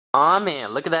Aw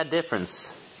man, look at that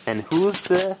difference. And who's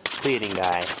the leading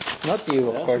guy? Not you,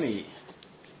 of course. Me.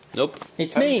 Nope.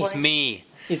 It's me. It's me.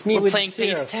 It's me. We're with playing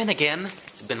zero. phase 10 again.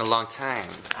 It's been a long time.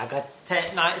 I got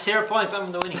 0 points.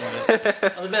 I'm the winning one.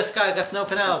 I'm the best guy. I got no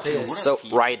penalties. So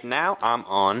right now I'm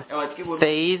on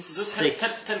phase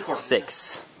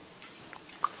 6.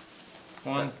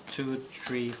 1, 2,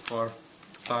 3, 4,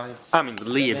 5. I'm in the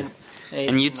lead.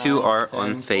 And you two are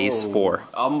on phase 4.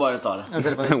 Ja, men bara ta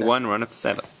det. 1 run of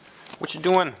 7. What you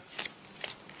doing?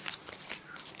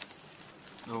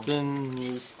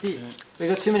 We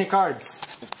got too many cards.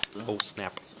 Oh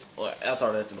snap. Jag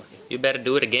tar det tillbaka. You better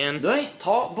do it again. Nej,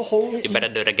 behåll. You better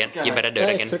do it again. You better do it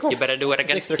again. You better do it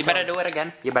again. You better do it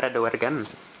again. You better do it again.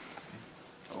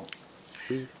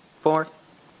 3, 4,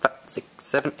 5, 6,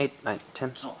 7, 8, 9,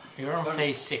 10. You're on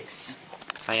phase 6.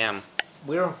 I am.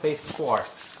 We're on phase 4.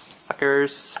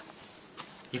 Suckers.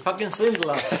 You fucking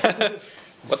swindler.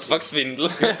 What the fuck, Svindle?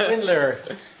 You're a swindler.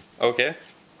 Okay.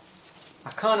 A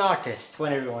con artist,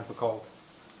 whenever you want to call.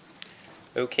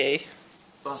 Okay.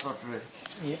 Bara snart rök.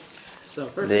 Yeah. So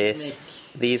first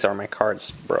These are my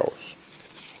cards, bros.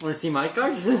 Want to see my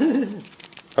cards?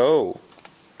 Oh,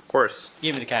 of course.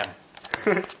 Give me the camera.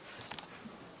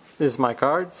 This is my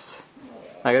cards.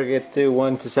 I gotta get to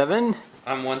 1 to 7.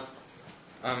 I'm one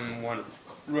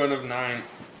run of 9.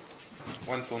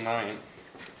 1 till 9.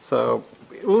 So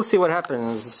we'll see what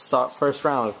happens. First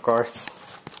round, of course.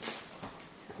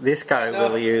 This guy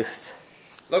will use.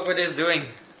 Look what he's doing.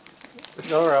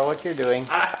 Nora, what you're doing?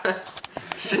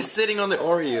 She's sitting on the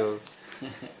Oreos.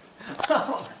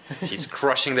 She's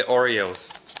crushing the Oreos.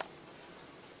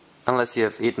 Unless you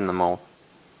have eaten them all.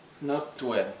 Not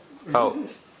 12. Oh.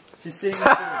 She's sitting.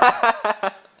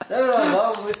 That I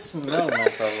love with smell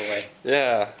myself away.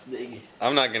 Yeah.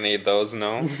 I'm not gonna eat those,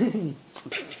 no.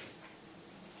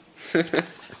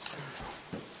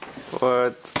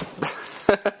 What?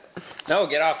 No,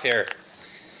 get off here.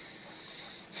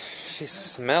 She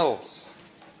smells.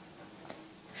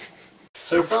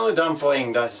 So we're finally done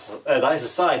playing Dice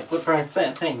Aside. What for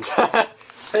thing?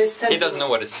 Phase 10. He doesn't know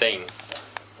what it's saying.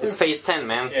 It's phase 10,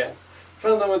 man. Yeah.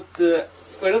 We're done with the.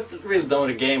 We're not really done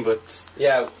with the game, but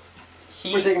Yeah.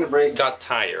 we're taking a break. Got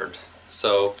tired,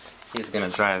 so he's gonna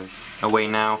drive away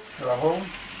now. We're home.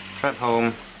 Drive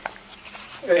home.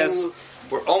 Yes,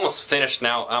 we're almost finished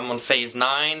now. I'm on phase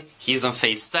 9, he's on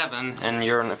phase 7, and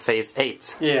you're on phase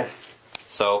 8. Yeah.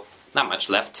 So, not much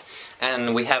left.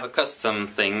 And we have a custom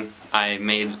thing I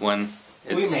made when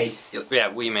it's... Yeah,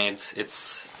 we made.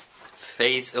 It's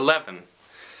phase 11.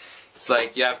 It's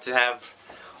like you have to have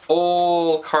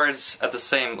all cards at the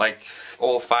same, like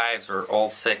all 5s or all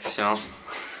 6, you know?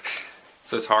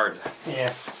 So it's hard.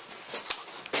 Yeah.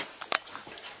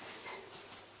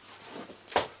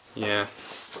 Yeah.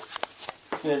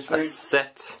 Yes, A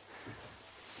set,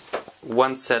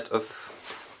 one set of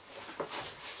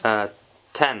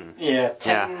 10. Yeah,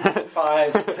 10 Yeah.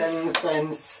 5s, 10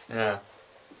 10s, Yeah.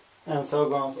 and so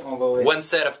goes all the way. One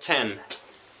set of 10.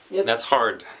 Yep. That's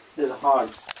hard. This is hard.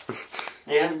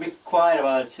 You have to be quiet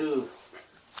about it too.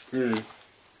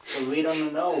 So we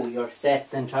don't know your set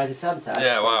and try to sabotage.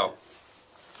 Yeah, wow.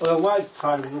 Well, a wild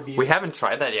card would be. We haven't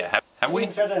tried that yet, have we?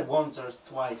 We tried that once or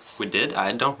twice. We did?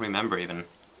 I don't remember even.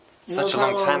 You Such a also long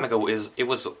have time ago. It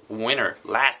was winter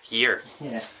last year.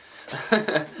 Yeah.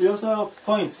 We also have a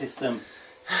point system.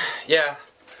 Yeah.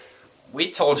 We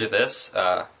told you this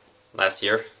last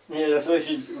year. Yeah, that's why we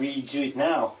should redo it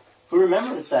now. Who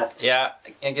remembers that? Yeah,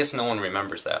 I guess no one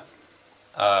remembers that.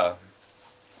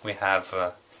 We have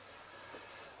a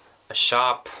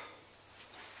shop,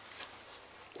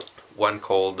 one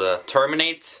called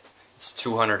Terminate. It's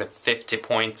 250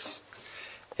 points.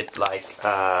 It like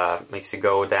makes you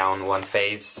go down one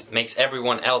phase, makes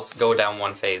everyone else go down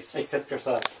one phase. Except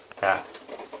yourself. Yeah.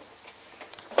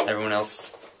 Everyone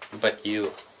else but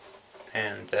you.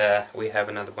 And we have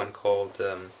another one called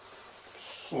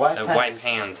Wipe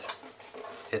Hand.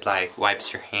 It like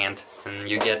wipes your hand and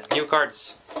you get new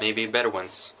cards, maybe better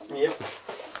ones. Yep.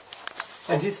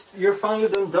 And you're finally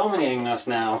done dominating us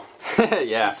now.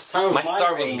 Yeah, It's time of my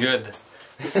start was reign. good.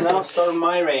 It's now start of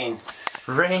my reign.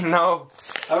 Rain, no.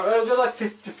 I got like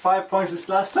 55 points this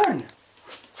last turn.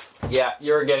 Yeah,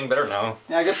 you're getting better now.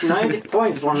 Yeah, I got 90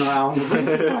 points one round.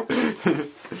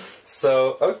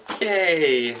 So,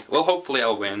 okay. Well, hopefully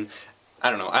I'll win. I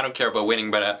don't know, I don't care about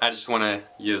winning, but I just want to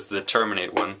use the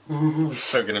Terminate one. It's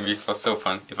so gonna be so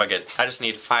fun if I get... I just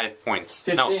need 5 points.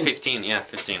 15. No, 15, yeah,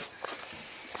 15.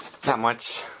 Not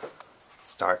much.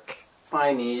 Stark.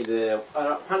 I need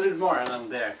 100 more and I'm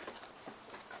there.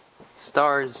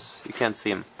 Stars, you can't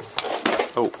see them.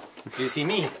 Oh. Do you see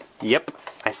me? Yep,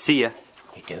 I see ya.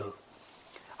 I do.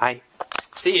 I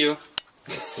See you.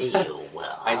 See you.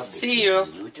 Well, I I'll be see seeing you.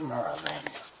 you tomorrow then.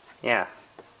 Yeah.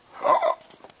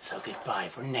 So goodbye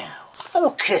for now.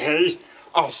 Okay,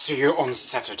 I'll see you on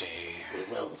Saturday.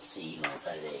 We will see you on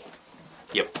Saturday.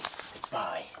 Yep.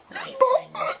 Goodbye, my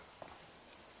friend.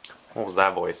 What was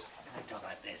that voice? I talk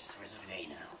like this the rest of the day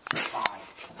now.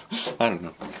 Bye. I don't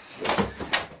know.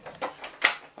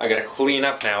 I gotta clean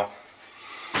up now.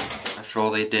 After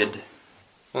all they did.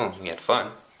 Well, we had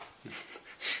fun.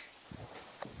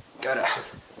 Gotta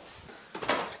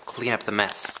clean up the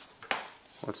mess.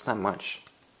 Well, it's not much,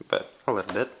 but a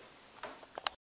little bit.